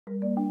Hello.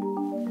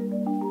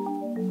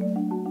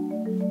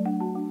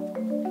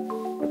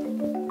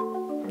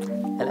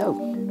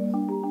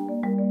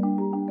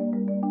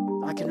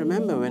 I can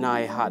remember when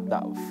I had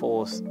that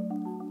first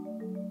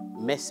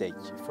message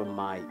from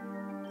my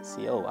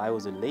CO. I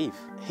was on leave.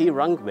 He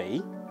rang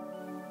me.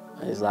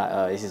 He's like,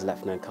 this is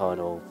Lieutenant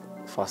Colonel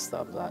Foster.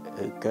 I was like,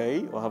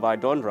 okay, what have I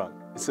done wrong?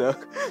 So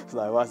it's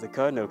like, what's the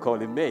Colonel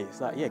calling me? It's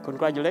like, yeah,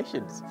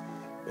 congratulations.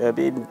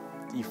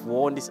 You've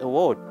won this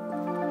award.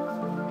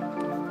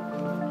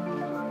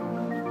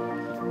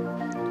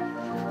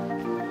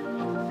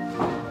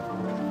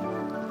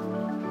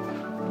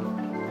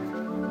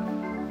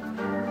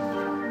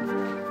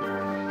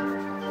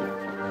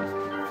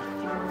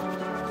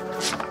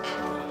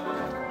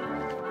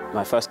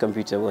 My first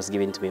computer was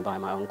given to me by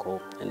my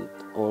uncle, and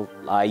all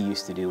I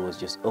used to do was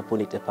just open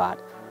it apart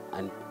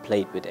and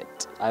play with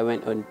it. I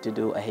went on to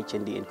do a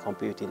HND in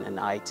computing and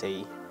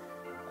IT.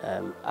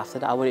 After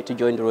that, I wanted to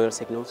join the Royal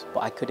Signals,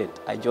 but I couldn't.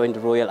 I joined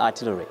the Royal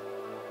Artillery.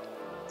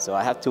 So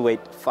I had to wait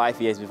 5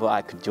 years before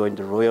I could join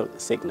the Royal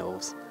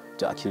Signals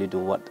to actually do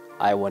what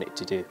I wanted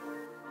to do.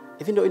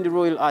 Even though in the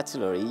Royal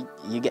Artillery,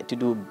 you get to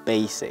do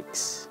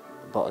basics,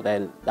 but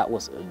then that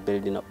was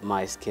building up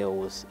my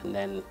skills, and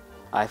then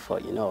I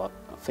thought, you know,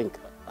 I think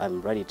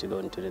I'm ready to go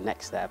into the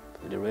next step.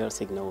 With the Royal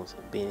Signals,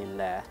 being in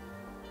there,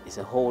 it's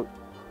a whole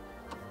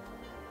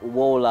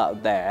wall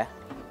out there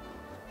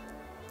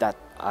that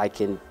I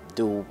can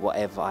do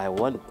whatever I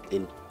want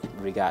in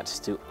regards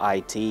to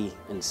IT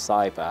and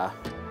cyber.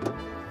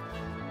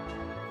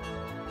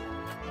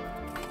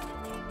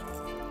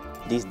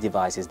 These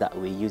devices that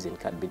we're using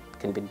can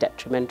be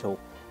detrimental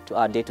to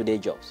our day-to-day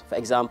jobs. For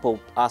example,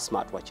 our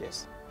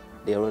smartwatches,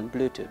 they're on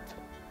Bluetooth.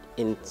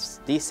 In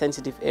these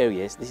sensitive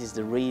areas, this is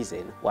the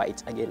reason why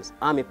it's against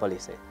Army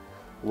policy,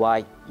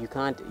 why you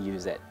can't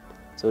use it.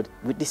 So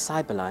with this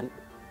Cyberland,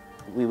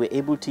 we were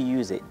able to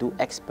use it, do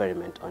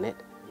experiment on it.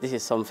 This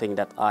is something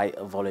that I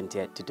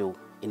volunteered to do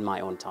in my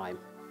own time.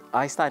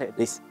 I started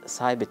this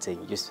cyber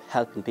thing, just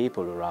helping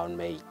people around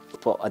me,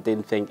 but I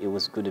didn't think it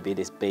was going to be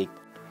this big.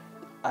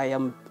 I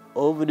am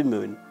over the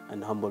moon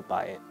and humbled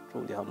by it,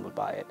 truly humbled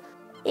by it.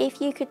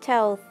 If you could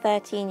tell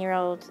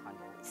 13-year-old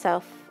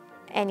self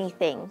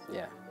anything,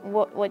 yeah.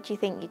 What do you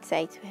think you'd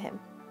say to him?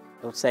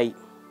 I would say,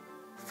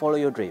 follow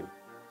your dream,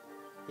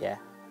 yeah?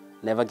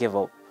 Never give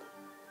up,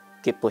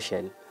 keep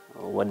pushing.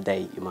 One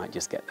day you might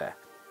just get there.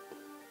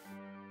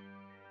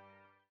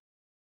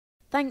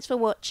 Thanks for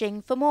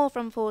watching. For more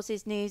From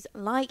Forces news,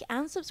 like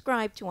and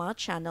subscribe to our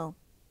channel.